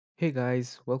Hey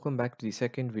guys, welcome back to the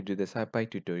second video of the SciPy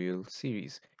tutorial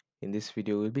series. In this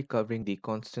video, we'll be covering the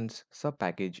constants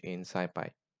subpackage in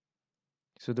SciPy.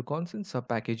 So the constants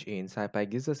subpackage in SciPy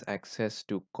gives us access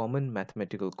to common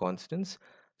mathematical constants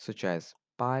such as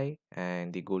pi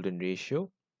and the golden ratio,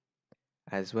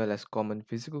 as well as common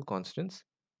physical constants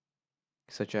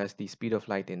such as the speed of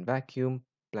light in vacuum,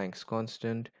 Planck's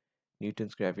constant,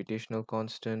 Newton's gravitational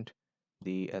constant,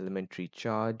 the elementary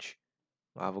charge,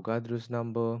 Avogadro's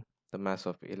number, the mass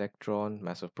of electron,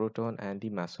 mass of proton, and the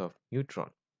mass of neutron.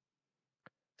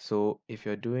 So if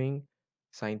you're doing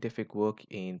scientific work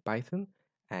in Python,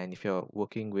 and if you're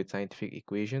working with scientific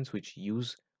equations which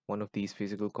use one of these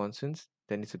physical constants,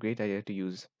 then it's a great idea to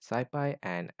use SciPy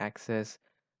and access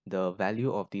the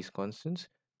value of these constants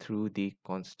through the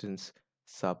constants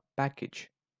subpackage.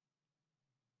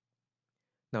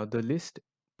 Now the list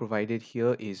provided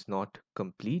here is not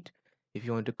complete. If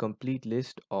you want a complete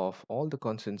list of all the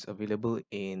constants available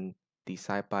in the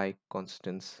SciPy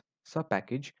constants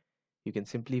subpackage, you can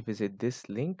simply visit this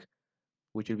link,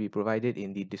 which will be provided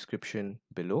in the description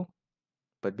below.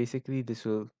 But basically, this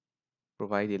will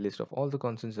provide a list of all the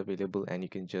constants available, and you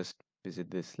can just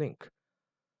visit this link.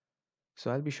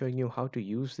 So I'll be showing you how to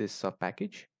use this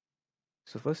subpackage.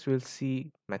 So first we'll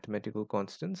see mathematical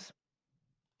constants.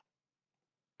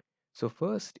 So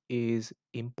first is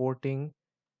importing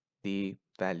the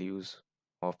values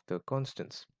of the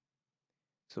constants.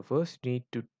 So first you need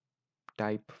to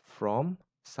type from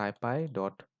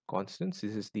scipy.constants.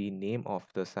 This is the name of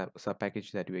the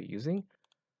subpackage that we're using,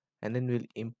 and then we'll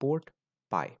import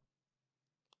pi.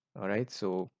 All right,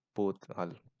 so both are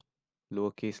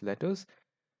lowercase letters,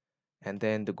 and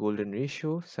then the golden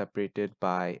ratio separated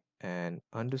by an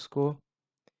underscore,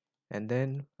 and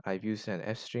then I've used an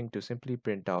f string to simply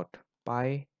print out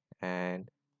pi and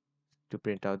to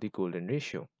print out the golden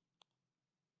ratio.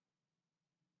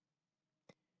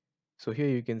 So here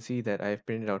you can see that I've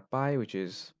printed out pi, which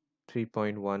is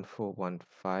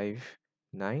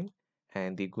 3.14159,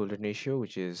 and the golden ratio,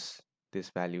 which is this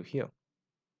value here.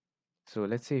 So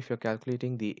let's say if you're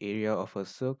calculating the area of a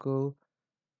circle,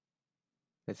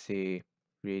 let's say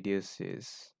radius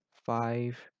is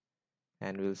 5,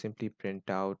 and we'll simply print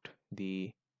out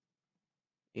the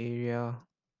area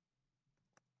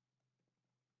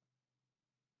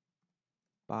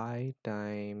pi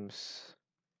times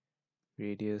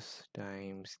radius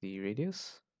times the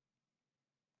radius.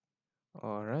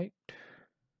 All right.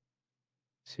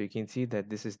 So you can see that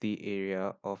this is the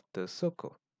area of the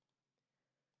circle.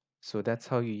 So that's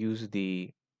how you use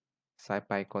the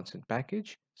SciPy constant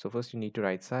package. So first you need to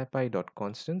write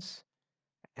scipy.constants,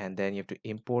 and then you have to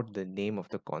import the name of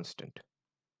the constant.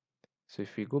 So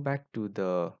if we go back to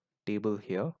the table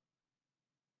here,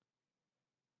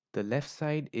 the left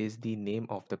side is the name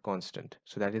of the constant.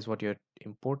 So that is what you're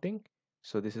importing.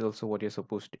 So this is also what you're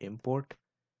supposed to import.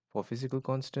 For physical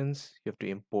constants, you have to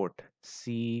import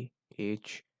C,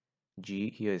 H, G.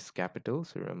 Here is capital,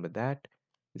 so remember that.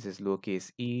 This is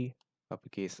lowercase e,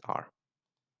 uppercase R.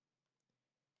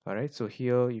 All right, so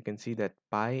here you can see that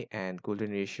pi and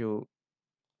golden ratio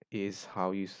is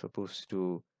how you're supposed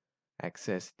to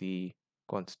access the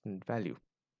constant value.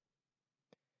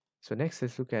 So next,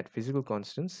 let's look at physical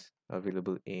constants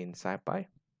available in SciPy.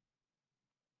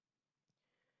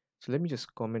 So let me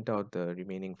just comment out the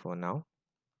remaining for now.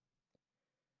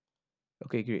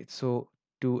 Okay, great. So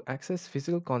to access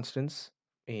physical constants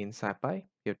in SciPy,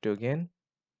 you have to again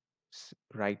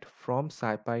write from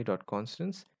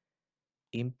scipy.constants,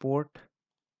 import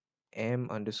m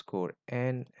underscore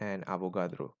n and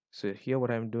Avogadro. So here what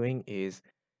I'm doing is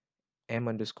m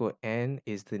underscore n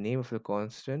is the name of the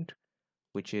constant,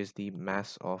 which is the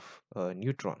mass of a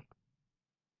neutron.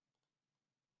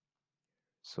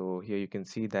 So here you can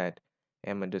see that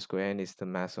m underscore n is the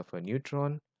mass of a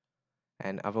neutron,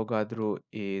 and Avogadro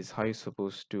is how you're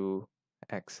supposed to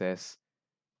access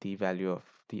the value of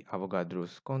the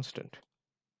Avogadro's constant.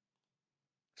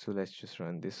 So let's just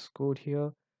run this code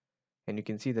here, and you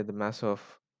can see that the mass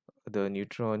of the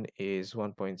neutron is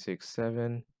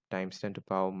 1.67 times 10 to the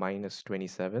power minus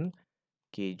 27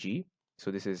 kg. So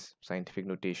this is scientific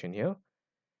notation here,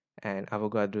 and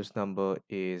Avogadro's number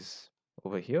is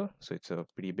over here, so it's a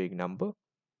pretty big number.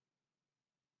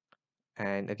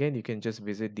 And again, you can just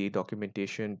visit the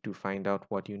documentation to find out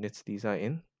what units these are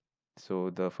in. So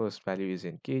the first value is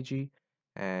in kg,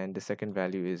 and the second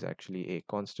value is actually a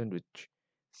constant which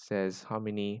says how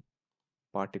many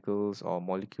particles or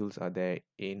molecules are there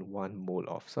in 1 mole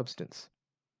of substance.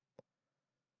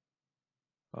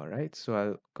 All right, so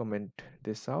I'll comment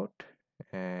this out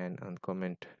and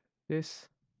uncomment this.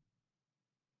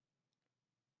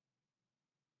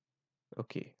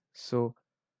 Okay, so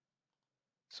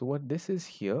So what this is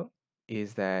here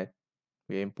is that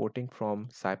we're importing from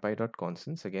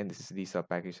scipy.constants. Again, this is the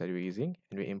subpackage that we're using,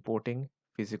 and we're importing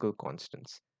physical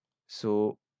constants.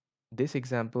 So this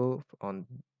example on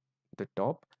the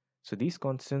top, so these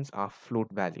constants are float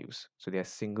values. So they are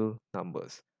single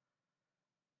numbers.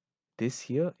 This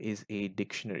here is a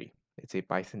dictionary. It's a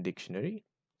Python dictionary.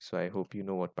 So I hope you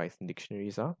know what Python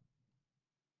dictionaries are.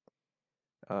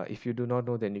 If you do not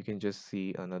know, then you can just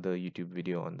see another YouTube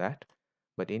video on that.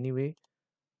 But anyway,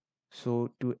 so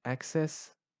to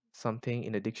access something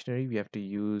in a dictionary, we have to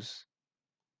use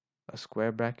a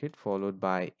square bracket followed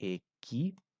by a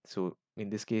key. So in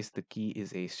this case, the key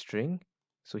is a string.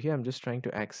 So here I'm just trying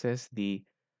to access the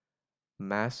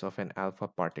mass of an alpha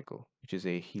particle, which is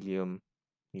a helium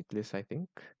nucleus, I think.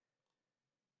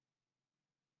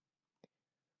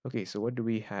 Okay, so what do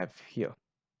we have here?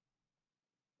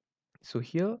 So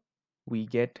here we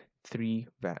get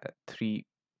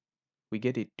we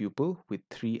get a tuple with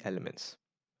three elements.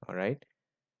 All right.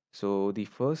 So the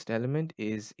first element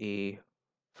is a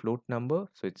float number.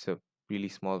 So it's a really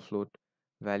small float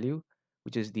value,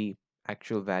 which is the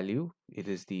actual value. It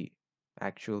is the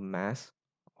actual mass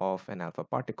of an alpha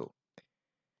particle.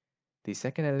 The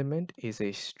second element is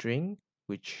a string,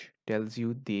 which tells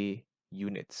you the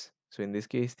units. So in this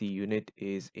case, the unit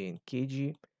is in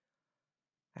kg.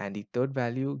 And the third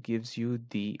value gives you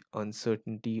the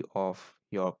uncertainty of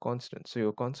your constant. So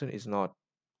your constant is not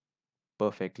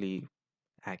perfectly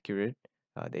accurate.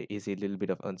 There is a little bit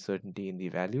of uncertainty in the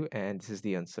value, and this is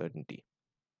the uncertainty.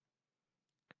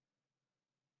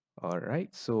 All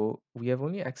right, so we have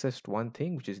only accessed one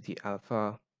thing, which is the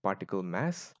alpha particle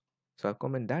mass. So I'll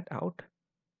comment that out,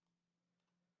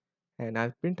 and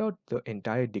I'll print out the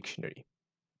entire dictionary.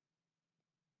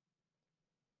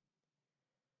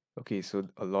 Okay, so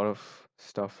a lot of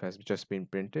stuff has just been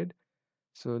printed.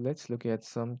 So let's look at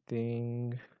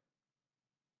something.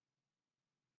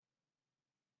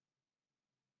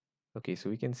 Okay, so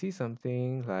we can see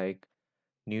something like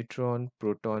neutron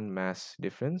proton mass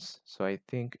difference. So I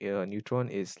think a neutron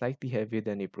is slightly heavier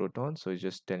than a proton, so it's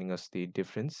just telling us the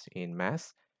difference in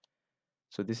mass.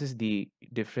 So this is the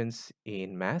difference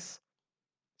in mass.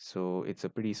 So it's a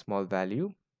pretty small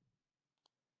value.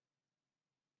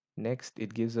 Next,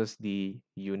 it gives us the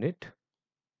unit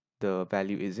the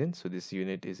value is in. So this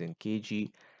unit is in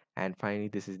kg. And finally,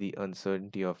 this is the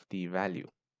uncertainty of the value.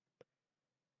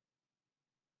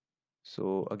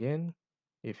 So again,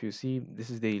 if you see, this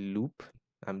is the loop.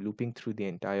 I'm looping through the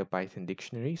entire Python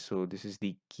dictionary. So this is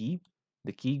the key.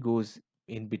 The key goes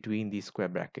in between these square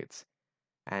brackets,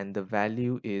 and the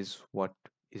value is what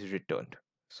is returned.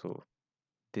 So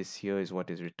this here is what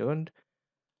is returned,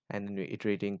 and then we're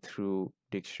iterating through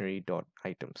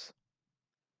dictionary.items.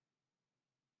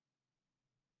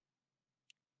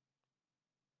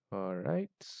 All right,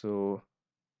 so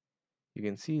you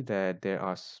can see that there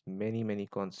are many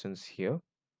constants here.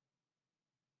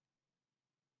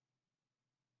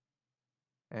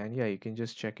 And yeah, you can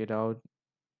just check it out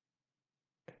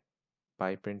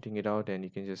by printing it out, and you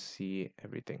can just see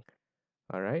everything.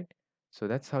 All right. So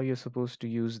that's how you're supposed to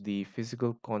use the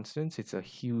physical constants. It's a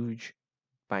huge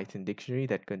Python dictionary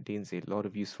that contains a lot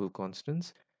of useful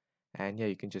constants. And yeah,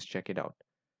 you can just check it out.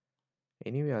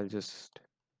 Anyway, I'll just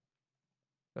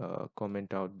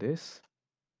comment out this.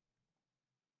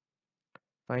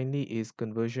 Finally is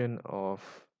conversion of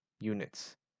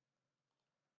units.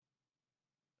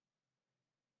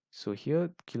 So here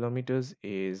kilometers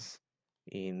is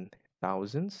in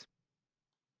thousands.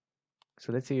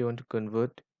 So let's say you want to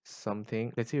convert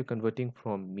something. Let's say you're converting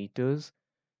from meters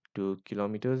to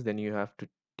kilometers, then you have to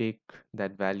take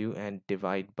that value and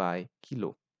divide by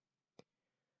kilo.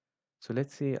 So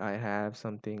let's say I have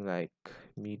something like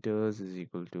meters is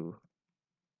equal to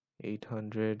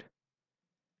 800,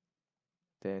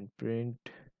 then print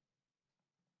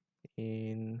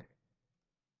in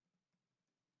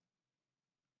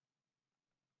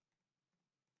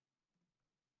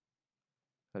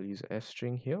I'll use f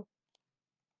string here,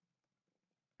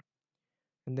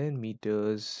 and then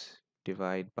meters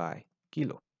divide by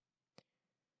kilo.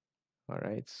 All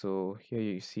right, so here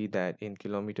you see that in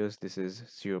kilometers this is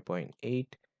 0.8.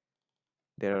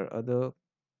 There are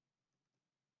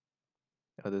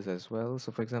others as well.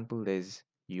 So for example, there's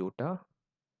iota.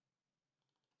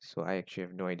 So I actually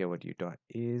have no idea what iota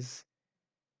is.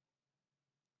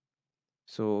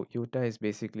 So iota is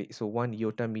basically, so 1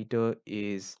 iota meter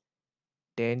is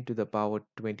 10 to the power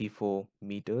 24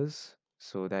 meters.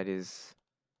 So that is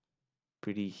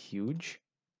pretty huge.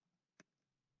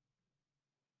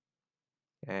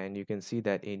 And you can see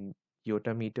that in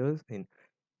iota meters, in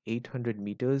 800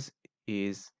 meters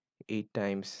is 8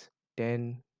 times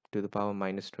 10 to the power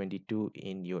minus 22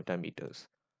 in iota meters.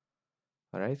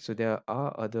 All right, so there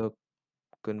are other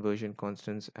conversion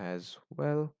constants as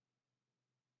well.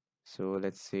 So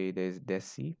let's say there's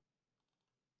deci.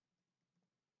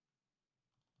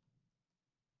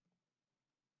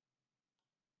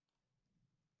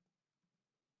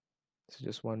 So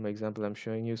just one more example I'm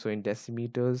showing you. So in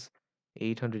decimeters,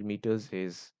 800 meters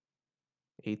is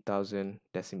 8,000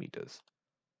 decimeters.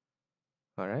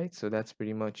 All right, so that's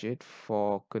pretty much it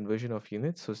for conversion of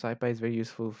units. So SciPy is very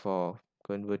useful for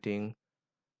converting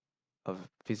a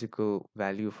physical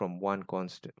value from one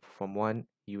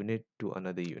unit to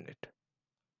another unit.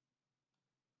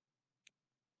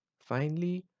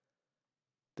 Finally,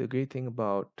 the great thing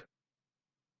about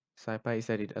SciPy is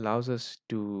that it allows us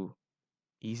to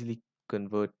easily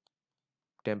convert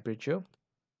temperature.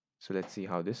 So let's see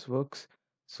how this works.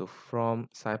 So from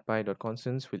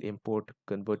scipy.constants, we'll import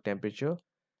convert temperature.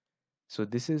 So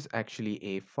this is actually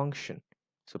a function.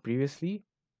 So previously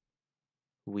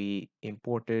we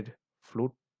imported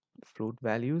float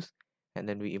values, and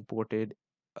then we imported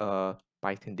a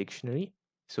Python dictionary.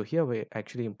 So here we're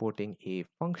actually importing a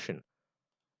function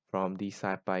from the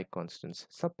SciPy constants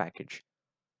subpackage.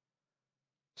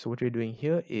 So what we're doing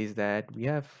here is that we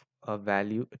have a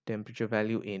temperature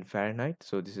value in Fahrenheit.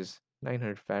 So this is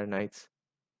 900 Fahrenheit,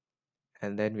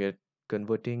 and then we are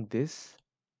converting this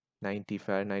 90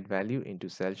 Fahrenheit value into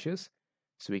Celsius.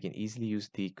 So we can easily use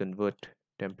the convert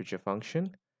temperature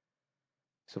function.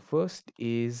 So first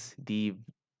is the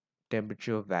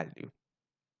temperature value.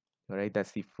 All right,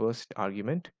 that's the first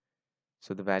argument.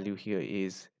 So the value here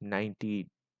is 90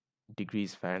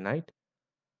 degrees Fahrenheit.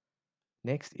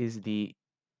 Next is the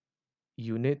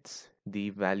units the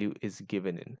value is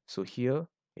given in. So here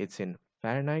it's in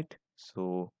Fahrenheit.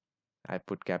 So I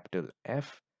put capital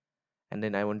F, and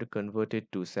then I want to convert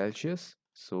it to Celsius.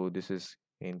 So this is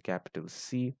in capital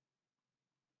C.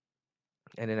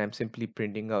 And then I'm simply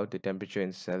printing out the temperature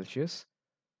in Celsius.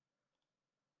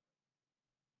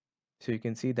 So you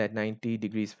can see that 90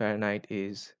 degrees Fahrenheit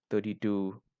is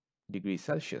 32 degrees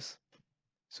Celsius.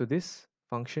 So this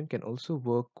function can also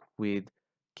work with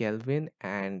Kelvin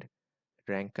and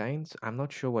Rankine. So I'm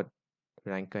not sure what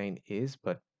Rankine is,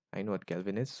 but I know what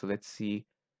Kelvin is. So let's see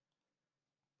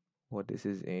what this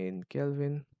is in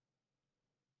Kelvin.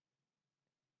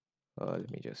 Let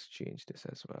me just change this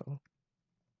as well.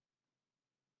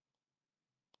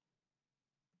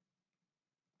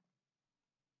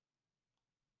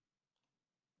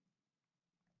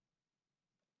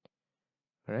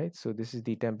 All right, so this is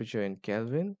the temperature in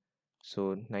Kelvin.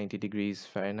 So 90 degrees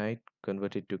Fahrenheit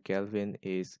converted to Kelvin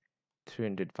is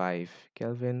 305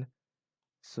 Kelvin.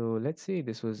 So let's say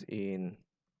this was in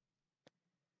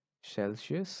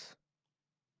Celsius.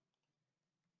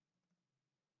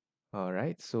 All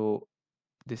right, so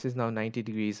this is now 90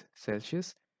 degrees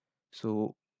Celsius.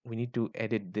 So we need to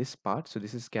edit this part. So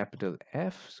this is capital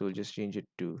F. So we'll just change it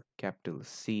to capital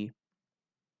C.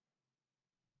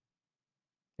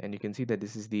 And you can see that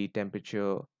this is the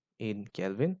temperature in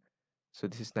Kelvin. So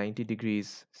this is 90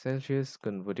 degrees Celsius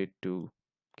converted to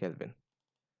Kelvin.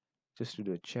 Just to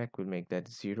do a check, we'll make that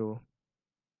 0.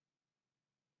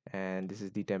 And this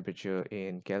is the temperature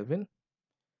in Kelvin.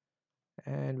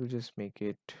 And we'll just make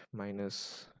it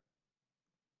minus.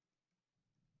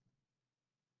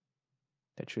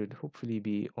 That should hopefully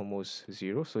be almost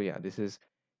 0. So yeah, this is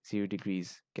 0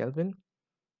 degrees Kelvin.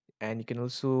 And you can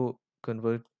also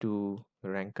convert to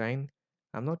Rankine.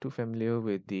 I'm not too familiar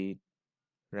with the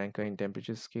Rankine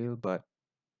temperature scale, but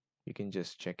you can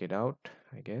just check it out,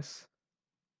 I guess.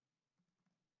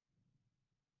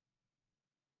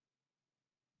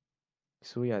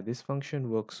 So yeah, this function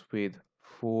works with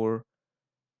 4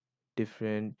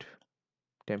 different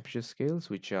temperature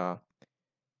scales, which are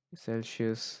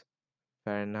Celsius,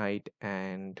 Fahrenheit,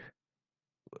 and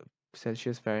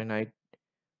Celsius, Fahrenheit,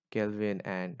 Kelvin,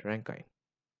 and Rankine.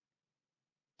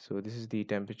 So this is the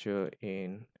temperature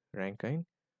in Rankine.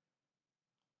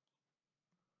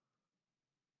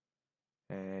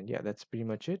 And yeah, that's pretty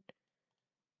much it.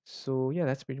 So yeah,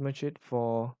 that's pretty much it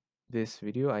for this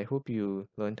video. I hope you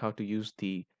learned how to use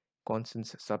the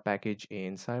constants subpackage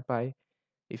in SciPy.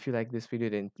 If you like this video,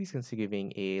 then please consider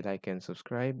giving a like and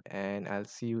subscribe, and I'll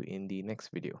see you in the next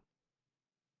video.